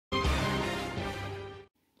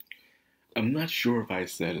I'm not sure if I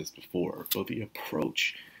said this before, but the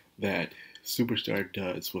approach that Superstar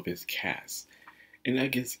does with his cast, and I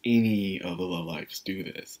guess any of the Love Lives do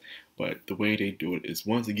this, but the way they do it is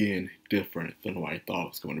once again different than what I thought it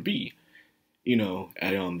was going to be.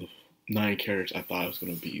 Adding on the 9 characters, I thought it was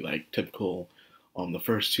going to be like typical on the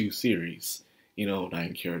first 2 series,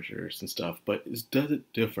 9 characters and stuff, but it does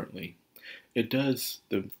it differently. It does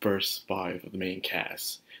the first 5 of the main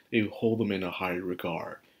cast. They hold them in a high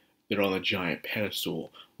regard. They're on a giant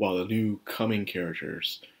pedestal, while the new coming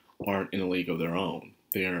characters aren't in a league of their own.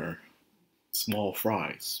 They're small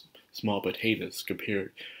fries, small potatoes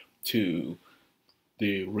compared to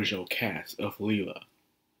the original cast of Leela.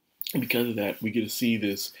 And because of that, we get to see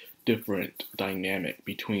this different dynamic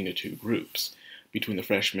between the two groups, between the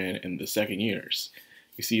freshmen and the second years.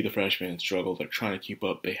 You see the freshmen struggle, they're trying to keep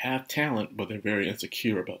up. They have talent, but they're very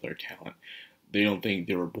insecure about their talent. They don't think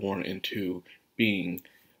they were born into being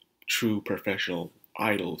true professional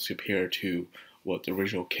idols compared to what the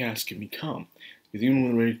original cast can become. Because even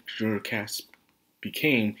when the original cast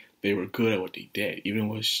became, they were good at what they did. Even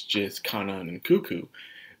when it was just Kanan and Cuckoo,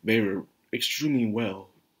 they were extremely well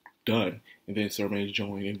done. And then Sermaine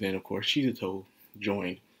joined, and then of course Shizuto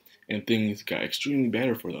joined, and things got extremely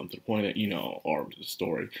better for them to the point that, or the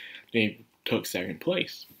story, they took second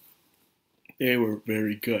place. They were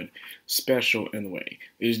very good, special in a way.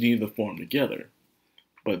 They just needed to form together.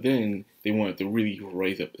 But then they wanted to really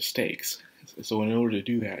raise up the stakes. So in order to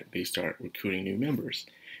do that, they start recruiting new members.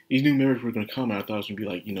 These new members were going to come, and I thought it was going to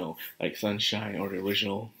be like, like Sunshine or the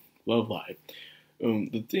original Love Live.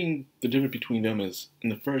 The difference between them is, in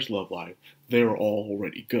the first Love Live, they were all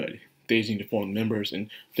already good. They just need to form members and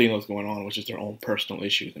think what's going on, which is their own personal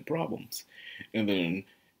issues and problems. And then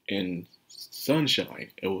in Sunshine,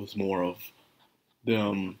 it was more of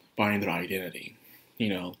them finding their identity.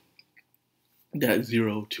 That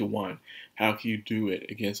 0 to 1. How can you do it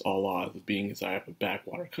against all odds of being inside of a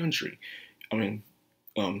backwater country? I mean,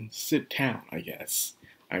 sit down, I guess.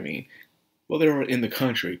 I mean, well, they were in the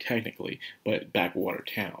country, technically, but backwater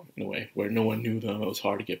town, in a way, where no one knew them. It was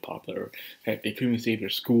hard to get popular. Heck, they couldn't even save their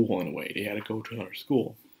school, in a way. They had to go to another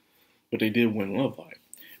school. But they did win Love Live.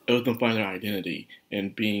 It was them finding their identity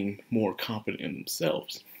and being more confident in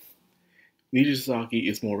themselves. Nijisaki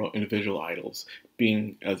is more about individual idols,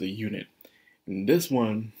 being as a unit. And this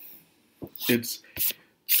one I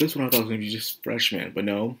thought was going to be just freshmen, but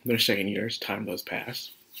no, they're second years, time does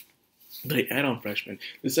pass. They add on freshmen.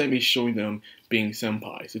 This time is showing them being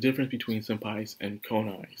senpais, the difference between senpais and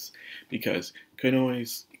konais. Because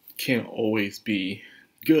konais can't always be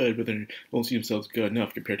good, but they don't see themselves good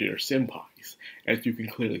enough compared to their senpais. As you can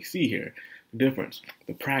clearly see here, the difference.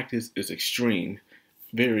 The practice is extreme,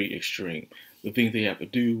 very extreme. The things they have to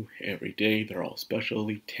do every day, they're all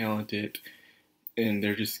specially talented, and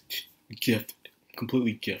they're just gifted,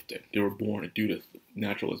 completely gifted. They were born to do this.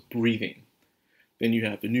 Natural as breathing. Then you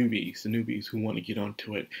have the newbies who want to get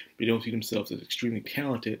onto it, but they don't see themselves as extremely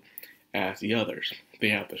talented as the others. They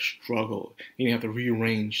have to struggle. They have to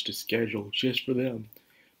rearrange the schedule just for them,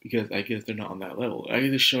 because I guess they're not on that level. I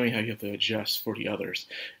guess it's showing how you have to adjust for the others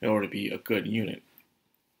in order to be a good unit.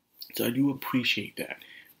 So I do appreciate that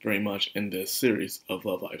very much in this series of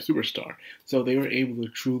Love Live Superstar. So they were able to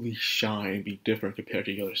truly shine and be different compared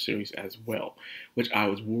to the other series as well, which I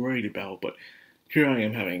was worried about, but here I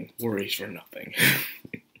am having worries for nothing.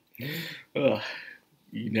 Ugh,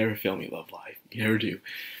 you never fail me, Love Live. You never do.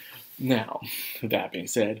 Now, with that being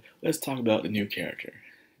said, let's talk about the new character,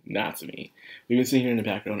 Natsumi. We've been sitting here in the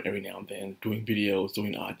background every now and then, doing videos,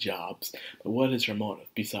 doing odd jobs, but what is her motive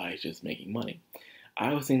besides just making money?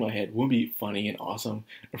 I was thinking in my head, wouldn't it be funny and awesome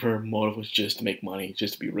if her motive was just to make money,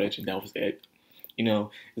 just to be rich, and that was it?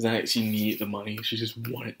 It's not like she needed the money, she just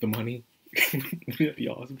wanted the money. Wouldn't that be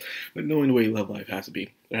awesome? But knowing the way Love Life has to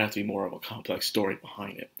be, there has to be more of a complex story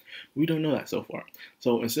behind it. We don't know that so far.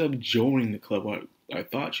 So instead of joining the club, what I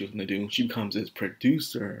thought she was going to do, she becomes this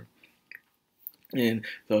producer. And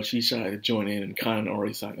so she tried to join in, and Kanan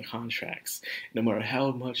already signed the contracts. No matter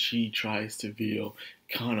how much she tries to view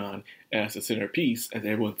Kanan as the centerpiece, as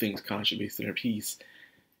everyone thinks Kanan should be centerpiece,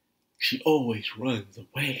 she always runs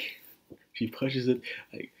away. She pushes it,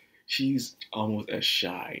 like, she's almost as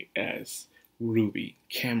shy as Ruby,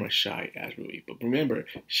 camera shy as Ruby. But remember,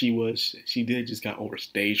 she did just got over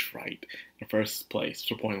stage fright in the first place,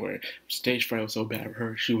 to the point where stage fright was so bad for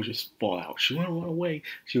her, she would just fall out. She wouldn't run away,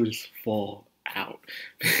 she would just fall out.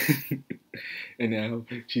 And now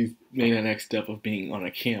she's made that next step of being on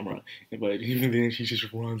a camera, but even then she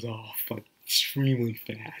just runs off. Like, extremely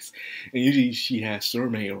fast. And usually she has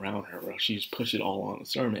Surmay around her, or she just pushed it all on the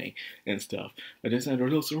Surmay and stuff. But this time there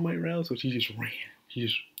was no Surmay around, so she just ran. She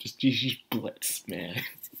just blitzed, man.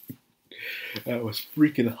 That was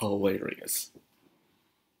freaking hilarious.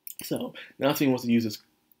 So Natsume wants to use this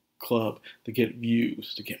club to get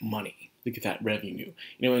views, to get money, to get that revenue.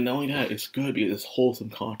 You know, and not only that, it's good because it's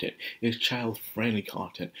wholesome content. It's child-friendly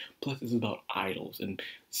content. Plus, it's about idols, and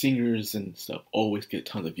singers and stuff always get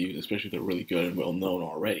tons of views, especially if they're really good and well-known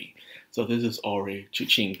already. So this is already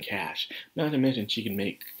cha-ching cash. Not to mention she can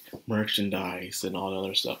make merchandise and all the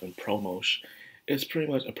other stuff and promos. It's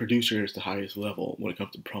pretty much a producer is the highest level when it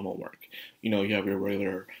comes to promo work. You know, you have your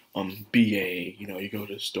regular BA, you know, you go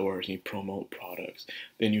to stores and you promote products.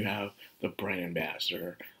 Then you have the brand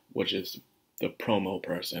ambassador, which is the promo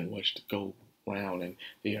person, which go around and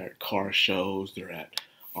they are at car shows, they're at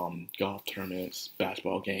golf tournaments,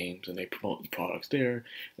 basketball games, and they promote the products there. And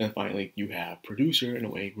then finally, you have producer in a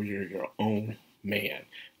way where you're your own man.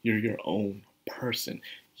 You're your own person.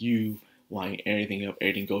 You line everything up,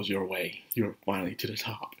 everything goes your way. You're finally to the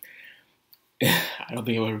top. I don't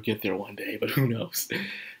think I'll ever get there one day, but who knows.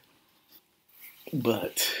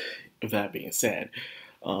 But with that being said,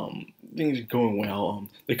 things are going well.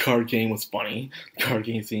 The card game was funny. The card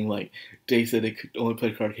game seemed like they said they could only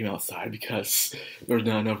play the card game outside because there was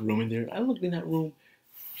not enough room in there. I looked in that room.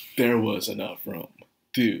 There was enough room.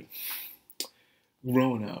 Dude,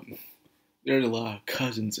 growing up, there's a lot of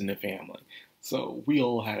cousins in the family. So we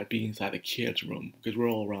all had to be inside the kids' room because we're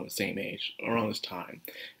all around the same age, around this time.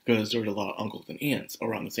 Because there was a lot of uncles and aunts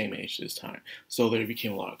around the same age this time. So there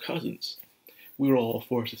became a lot of cousins. We were all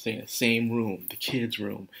forced to stay in the same room, the kids'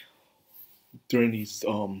 room, during these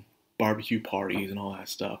barbecue parties and all that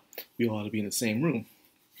stuff. We all had to be in the same room.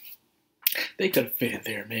 They could have fit in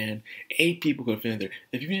there, man. 8 people could have fit in there.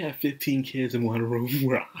 If you can have 15 kids in one room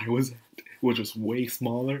where I was at, which was way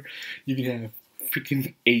smaller, you can have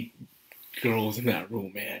freaking 8 girls in that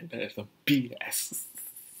room, man. That is some BS.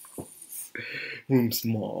 Room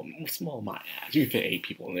small my ass. You can fit 8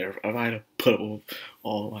 people in there. If I had to put up with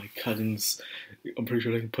all my cousins, I'm pretty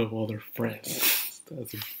sure they can put up all their friends.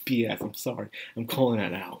 That's some BS. I'm sorry. I'm calling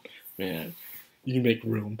that out, man. You can make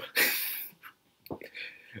room.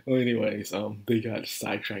 Well, anyways, they got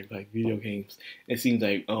sidetracked by video games. It seems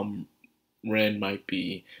like Ren might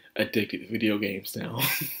be addicted to video games now.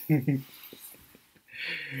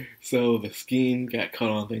 So the scheme got caught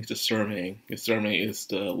on thanks to Surmay. Surmay is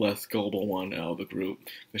the less gullible one out of the group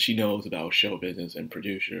because she knows about show business and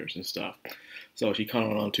producers and stuff. So she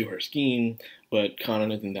caught on to her scheme, but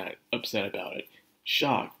Kanan isn't that upset about it.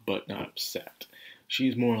 Shocked, but not upset.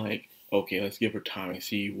 She's more like, okay, let's give her time and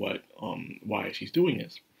see what why she's doing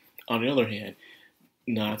this. On the other hand,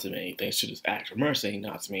 Natsume, thanks to this act of mercy,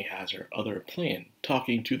 Natsume has her other plan,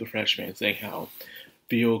 talking to the freshmen, saying how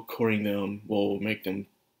video recording them will make them,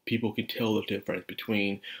 people can tell the difference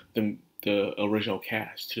between the original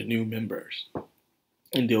cast to the new members.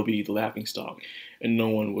 And they'll be the laughingstock, and no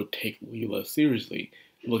one would take Leela seriously,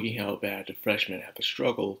 looking how bad the freshmen have to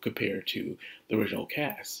struggle compared to the original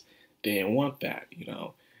cast. They didn't want that, you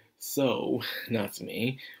know. So,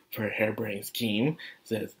 Natsume, for her harebrained scheme,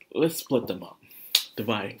 says, let's split them up.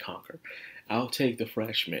 Divide and conquer. I'll take the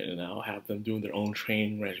freshmen and I'll have them doing their own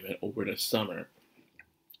training regimen over the summer.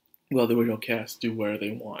 Well, the original cast do whatever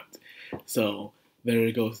they want. So, there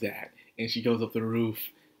goes that. And she goes up the roof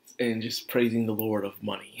and just praising the Lord of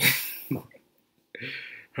money.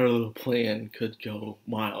 Her little plan could go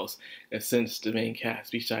miles. And since the main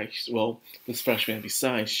cast, besides, well, this freshman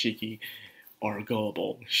besides Shiki, are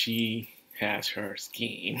gullible, she has her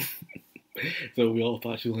scheme. So we all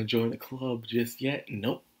thought she was enjoying the club just yet.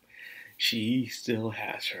 Nope. She still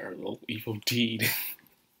has her little evil deed.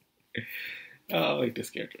 I like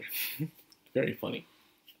this character. Very funny.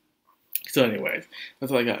 So anyways,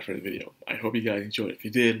 that's all I got for the video. I hope you guys enjoyed it. If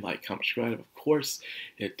you did, like, comment, subscribe. Of course,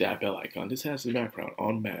 hit that bell icon. This has the background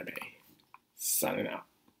on Madame. Signing out.